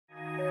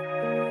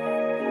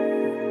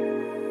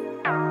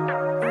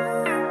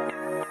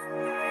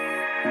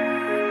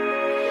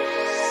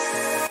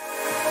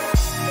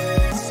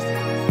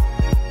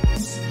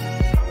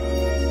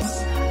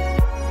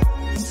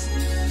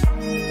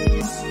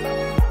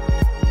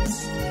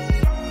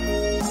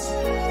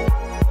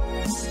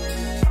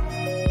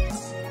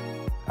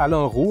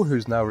Alain Roux,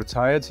 who's now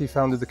retired, he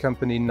founded the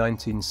company in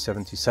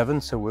 1977,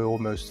 so we're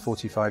almost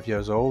 45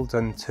 years old,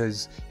 and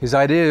his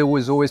idea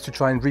was always to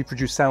try and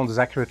reproduce sound as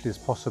accurately as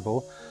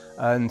possible.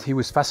 And he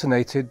was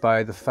fascinated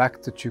by the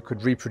fact that you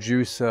could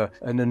reproduce an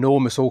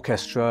enormous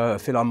orchestra, a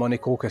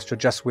philharmonic orchestra,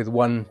 just with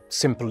one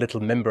simple little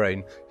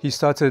membrane. He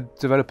started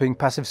developing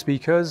passive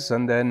speakers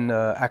and then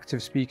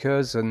active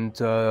speakers, and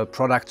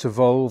products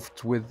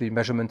evolved with the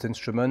measurement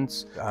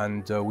instruments.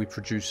 And we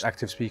produce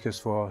active speakers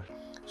for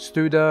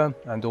Studer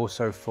and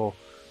also for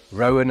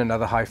Rowan,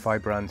 another hi-fi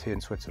brand here in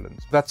Switzerland.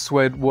 That's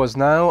where it was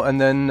now, and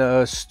then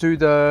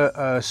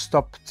Studer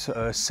stopped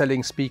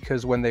selling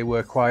speakers when they were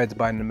acquired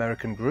by an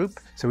American group.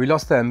 So we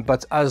lost them,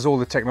 but as all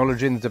the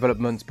technology and the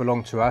developments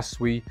belong to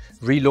us, we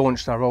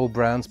relaunched our old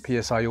brands,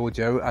 PSI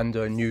Audio,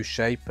 under a new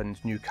shape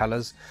and new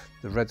colors,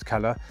 the red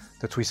color,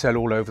 that we sell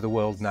all over the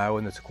world now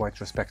and that are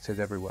quite respected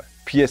everywhere.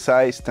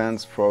 PSI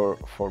stands for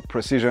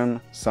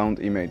Precision Sound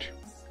Image,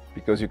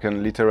 because you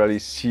can literally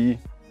see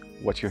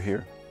what you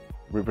hear,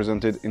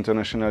 represented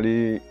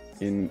internationally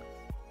in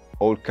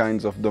all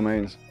kinds of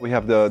domains. We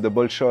have the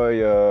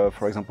Bolshoi,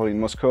 for example, in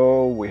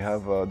Moscow. We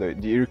have the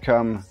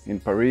IRCAM in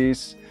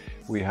Paris.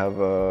 We have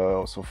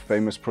also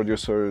famous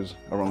producers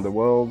around the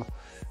world.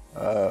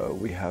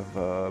 We have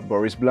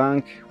Boris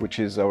Blanc, which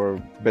is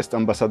our best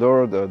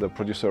ambassador, the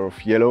producer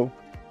of Yellow.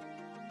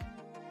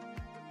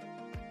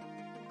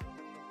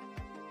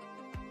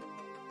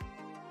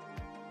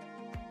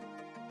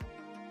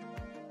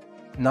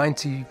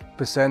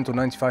 90% or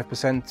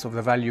 95% of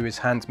the value is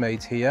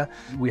handmade here.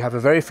 We have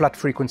a very flat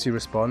frequency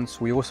response.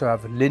 We also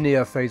have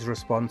linear phase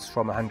response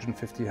from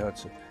 150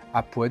 Hertz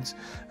upwards.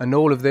 And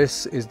all of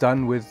this is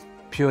done with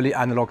purely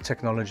analog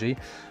technology,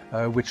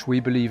 which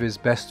we believe is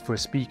best for a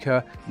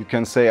speaker. You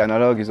can say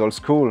analog is old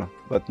school,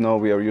 but no,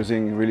 we are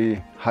using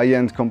really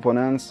high-end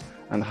components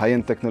and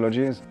high-end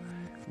technologies.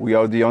 We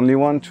are the only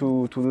one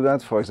to do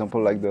that. For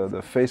example, like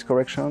the phase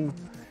correction.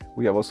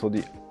 We have also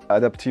the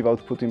adaptive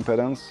output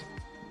impedance,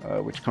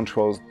 which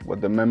controls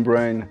what the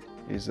membrane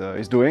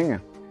is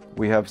doing.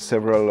 We have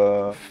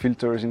several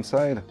filters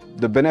inside.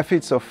 The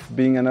benefits of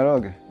being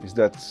analog is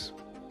that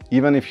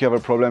even if you have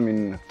a problem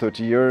in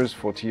 30 years,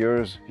 40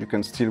 years, you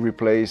can still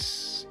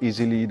replace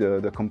easily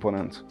the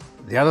component.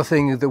 The other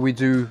thing that we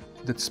do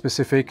that's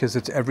specific is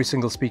that every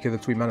single speaker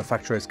that we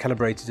manufacture is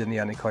calibrated in the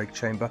anechoic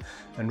chamber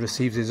and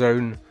receives its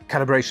own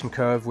calibration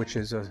curve, which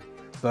is a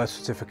birth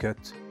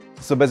certificate.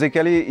 So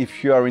basically,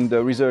 if you are in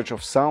the research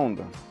of sound,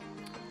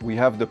 we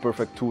have the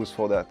perfect tools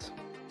for that.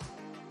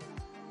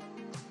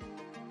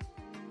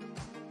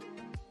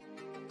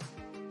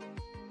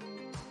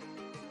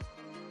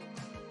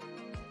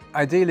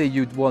 Ideally,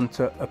 you'd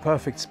want a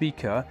perfect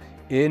speaker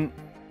in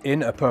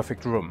a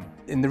perfect room.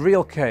 In the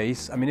real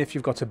case, I mean, if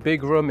you've got a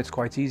big room, it's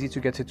quite easy to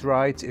get it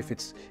right.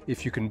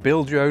 If you can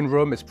build your own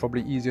room, it's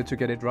probably easier to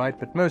get it right.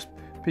 But most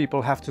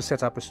people have to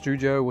set up a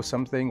studio or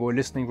something, or a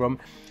listening room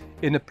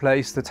in a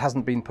place that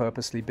hasn't been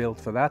purposely built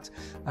for that.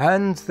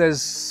 And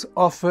there's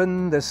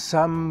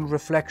some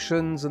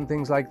reflections and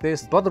things like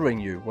this bothering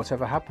you,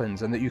 whatever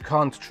happens, and that you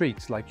can't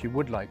treat like you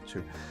would like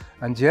to.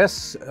 And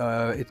yes,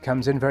 it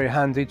comes in very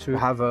handy to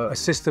have a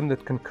system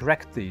that can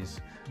correct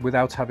these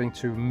without having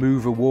to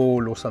move a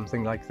wall or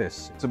something like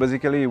this. So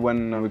basically,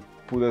 when we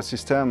put a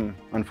system,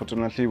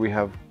 unfortunately we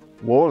have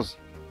walls,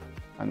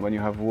 and when you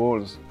have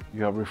walls,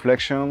 you have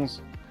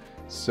reflections.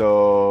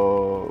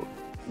 So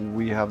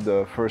we have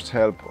the first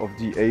help of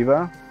the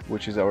AVA,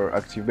 which is our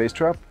active bass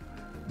trap,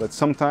 but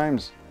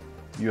sometimes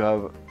you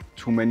have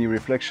too many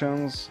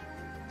reflections.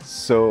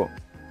 So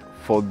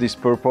for this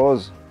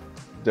purpose,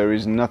 there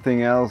is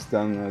nothing else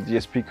than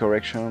DSP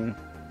correction,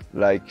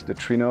 like the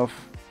Trinnov,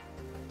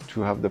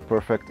 to have the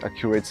perfect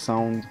accurate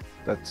sound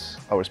that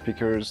our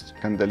speakers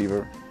can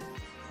deliver.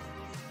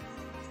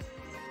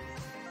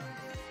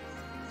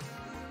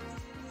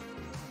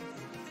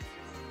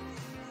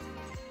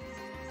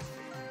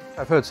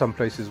 I've heard some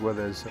places where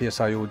there's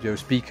PSI Audio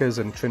speakers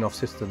and Trinnov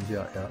systems,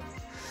 yeah.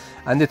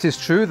 And it is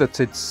true that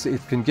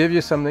it can give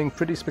you something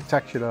pretty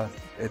spectacular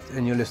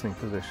in your listening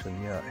position,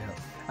 yeah.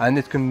 And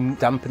it can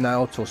dampen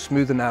out or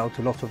smoothen out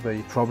a lot of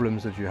the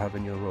problems that you have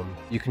in your room.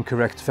 You can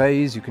correct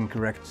phase, you can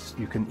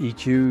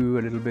EQ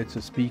a little bit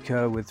a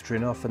speaker with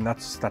Trinnov, and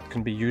that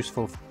can be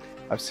useful.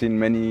 I've seen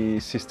many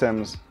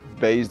systems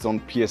based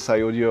on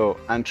PSI Audio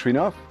and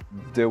Trinnov.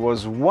 There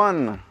was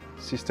one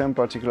system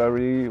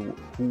particularly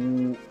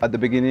who at the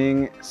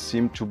beginning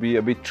seemed to be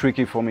a bit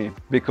tricky for me,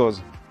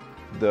 because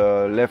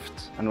the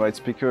left and right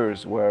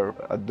speakers were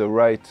at the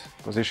right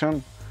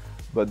position,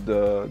 but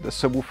the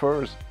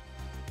subwoofers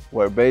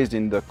were based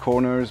in the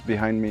corners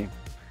behind me.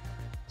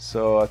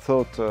 So I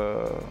thought,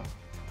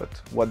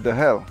 but what the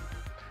hell?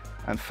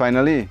 And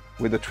finally,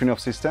 with the Trinnov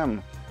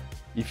system,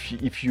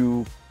 if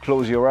you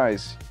close your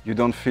eyes, you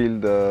don't feel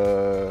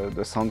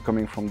the sound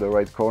coming from the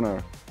right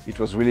corner. It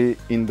was really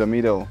in the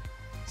middle.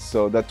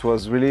 So that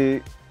was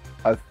really,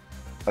 I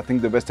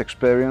think, the best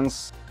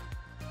experience.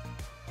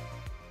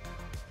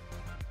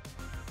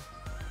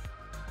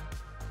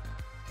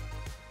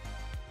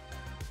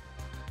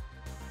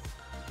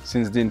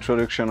 Since the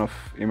introduction of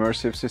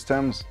immersive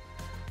systems,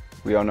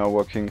 We are now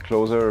working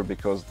closer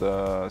because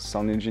the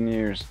sound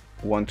engineers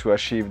want to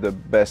achieve the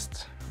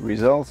best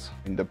results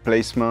in the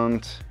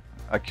placement,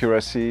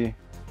 accuracy,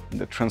 in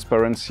the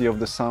transparency of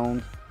the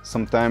sound.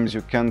 Sometimes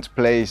you can't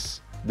place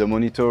the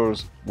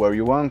monitors where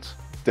you want.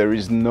 There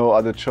is no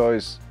other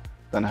choice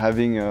than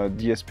having a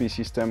DSP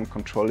system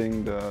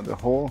controlling the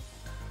whole.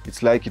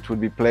 It's like it would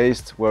be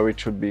placed where it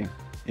should be.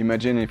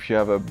 Imagine if you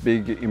have a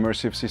big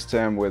immersive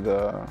system with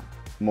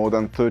more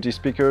than 30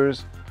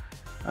 speakers,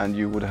 and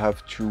you would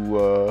have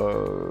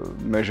to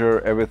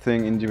measure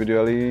everything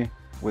individually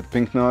with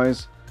pink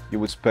noise. You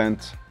would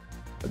spend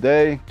a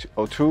day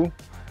or two,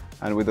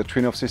 and with the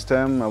Trinnov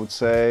system, I would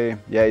say,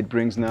 yeah, it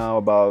brings now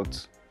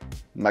about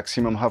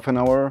maximum half an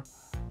hour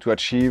to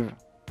achieve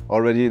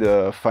already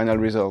the final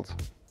result.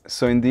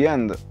 So in the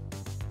end,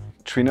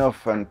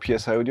 Trinnov and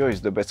PSI audio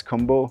is the best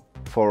combo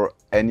for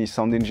any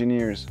sound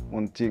engineers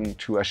wanting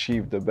to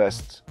achieve the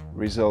best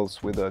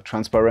results with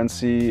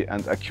transparency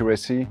and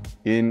accuracy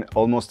in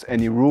almost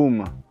any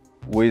room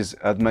with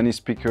as many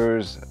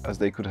speakers as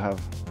they could have.